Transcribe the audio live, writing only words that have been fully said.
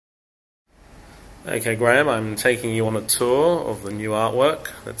Okay, Graham, I'm taking you on a tour of the new artwork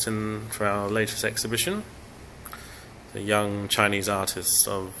that's in for our latest exhibition. The young Chinese artists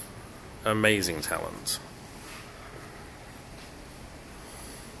of amazing talent.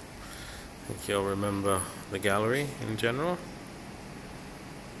 I think you'll remember the gallery in general.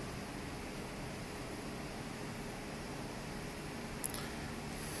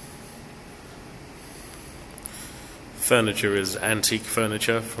 Furniture is antique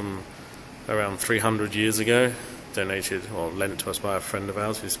furniture from around 300 years ago, donated or lent to us by a friend of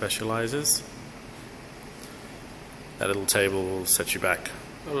ours who specialises. That little table will set you back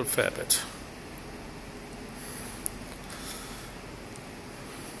a fair bit.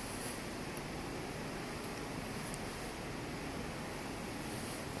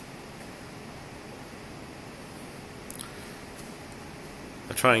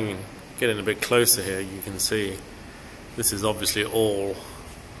 I'll try and get in a bit closer here. You can see this is obviously all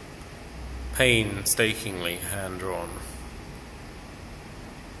painstakingly hand-drawn.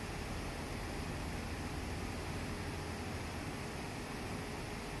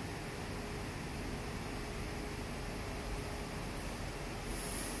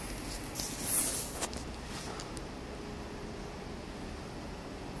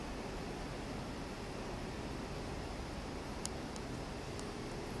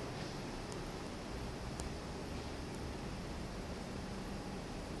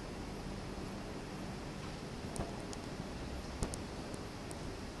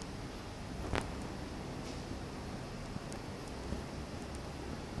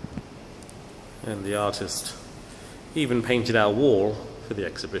 And the artist even painted our wall for the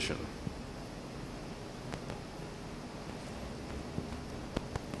exhibition.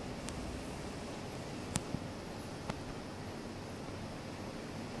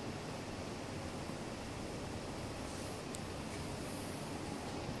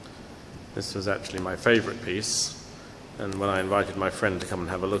 This was actually my favourite piece, and when I invited my friend to come and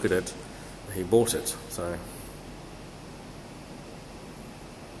have a look at it, he bought it. So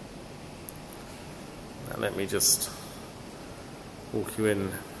let me just walk you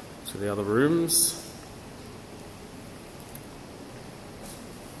in to the other rooms.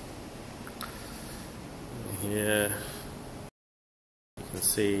 Here you can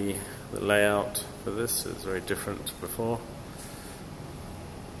see the layout for this is very different to before.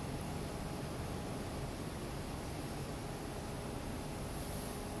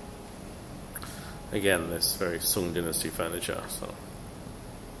 Again, this very Sung Dynasty furniture,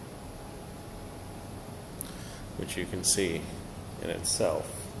 which you can see in itself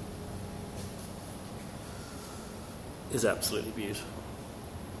is absolutely beautiful.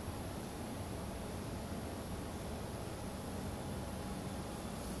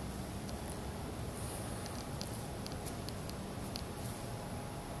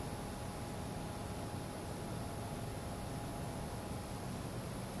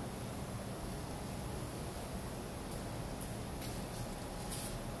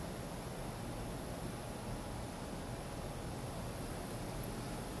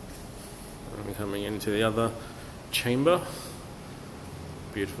 Coming into the other chamber,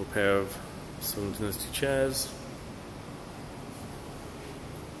 beautiful pair of Sung Dynasty chairs.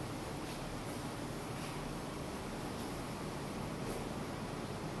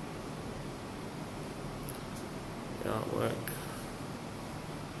 The artwork.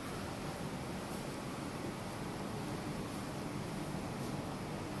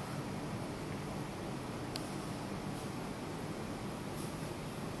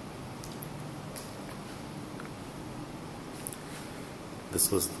 This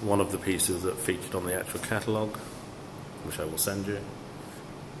was one of the pieces that featured on the actual catalogue, which I will send you.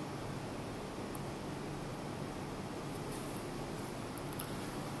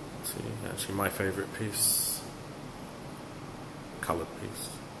 See, actually my favourite piece, coloured piece.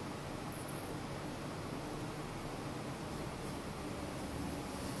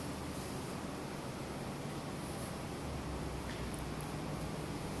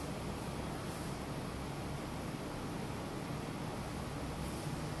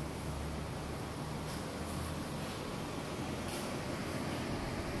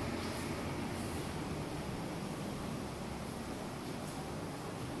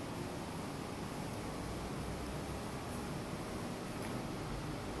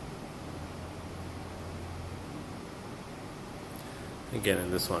 Again,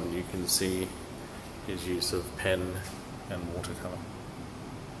 in this one you can see his use of pen and watercolour.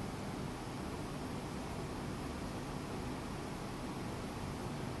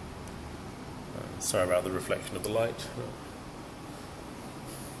 Sorry about the reflection of the light.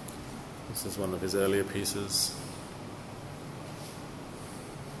 This is one of his earlier pieces.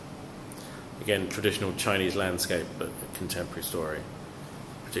 Again, traditional Chinese landscape, but a contemporary story,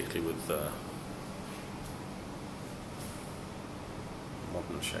 particularly with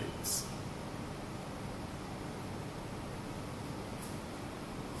modern shades.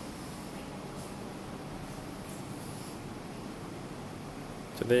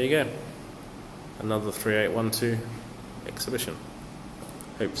 So there you go, another 3812 exhibition.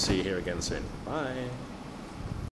 Hope to see you here again soon. Bye.